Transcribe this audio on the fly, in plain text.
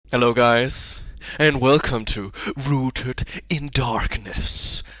Hello guys, and welcome to Rooted in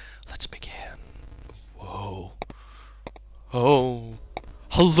Darkness. Let's begin. Whoa. Oh.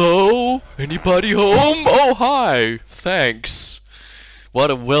 Hello? Anybody home? Oh, hi. Thanks. What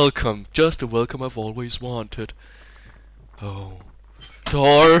a welcome. Just a welcome I've always wanted. Oh.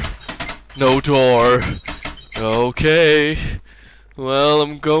 Door. No door. Okay. Well,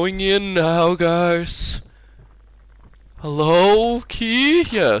 I'm going in now, guys. Hello? Key?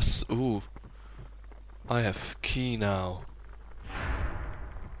 Yes. Ooh. I have key now.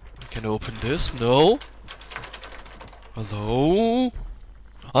 I can open this? No? Hello?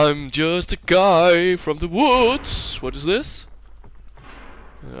 I'm just a guy from the woods. What is this?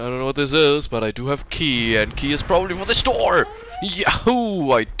 I don't know what this is, but I do have key, and key is probably for this door!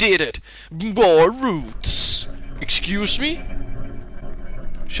 Yahoo! I did it! More roots! Excuse me?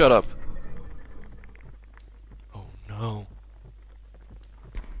 Shut up. Oh no.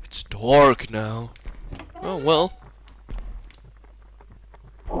 It's dark now. Oh well.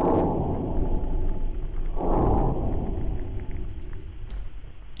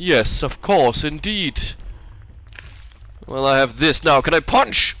 Yes, of course, indeed. Well, I have this now. Can I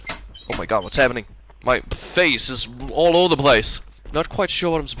punch? Oh my god, what's happening? My face is all over the place. Not quite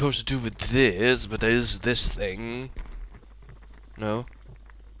sure what I'm supposed to do with this, but there's this thing. No?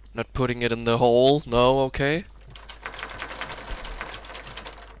 Not putting it in the hole? No? Okay.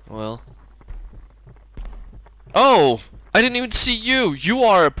 Well. Oh! I didn't even see you! You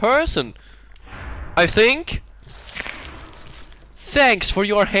are a person! I think? Thanks for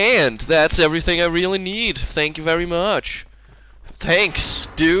your hand! That's everything I really need. Thank you very much. Thanks,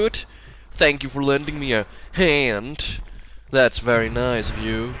 dude! Thank you for lending me a hand. That's very nice of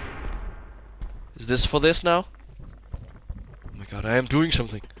you. Is this for this now? Oh my god, I am doing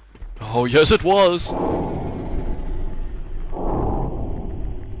something. Oh, yes it was!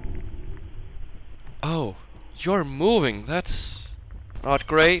 Oh, you're moving. That's not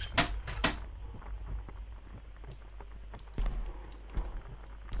great.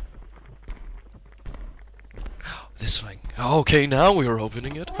 This thing. Okay, now we are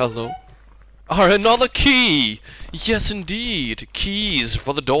opening it. Hello. Another key! Yes, indeed. Keys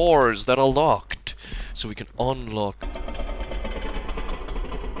for the doors that are locked. So we can unlock.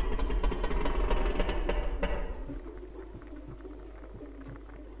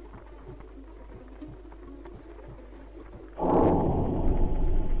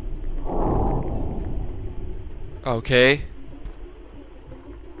 Okay.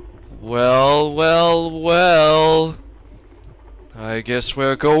 Well. I guess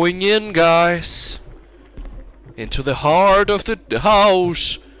we're going in, guys. Into the heart of the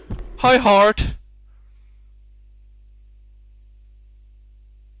house. Hi, heart.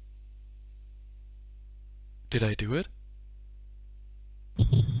 Did I do it?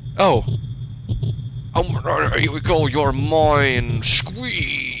 Oh. Oh, here we go. You're mine.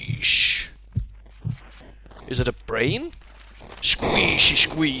 Squeeze. Is it a brain? Squeeze,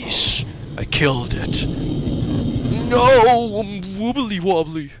 squeeze. I killed it. No, I'm wobbly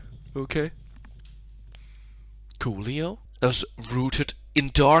wobbly. Okay. Coolio. That was Rooted in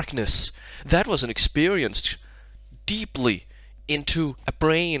Darkness. That was an experience deeply into a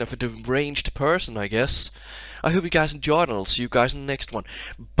brain of a deranged person, I guess. I hope you guys enjoyed, and I'll see you guys in the next one.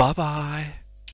 Bye-bye.